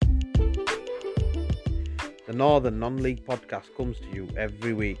The Northern Non-League podcast comes to you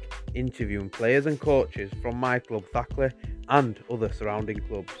every week, interviewing players and coaches from my club Thackley and other surrounding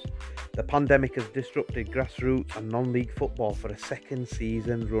clubs. The pandemic has disrupted grassroots and non-league football for a second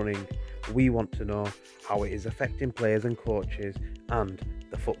season running. We want to know how it is affecting players and coaches and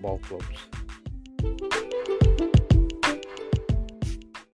the football clubs.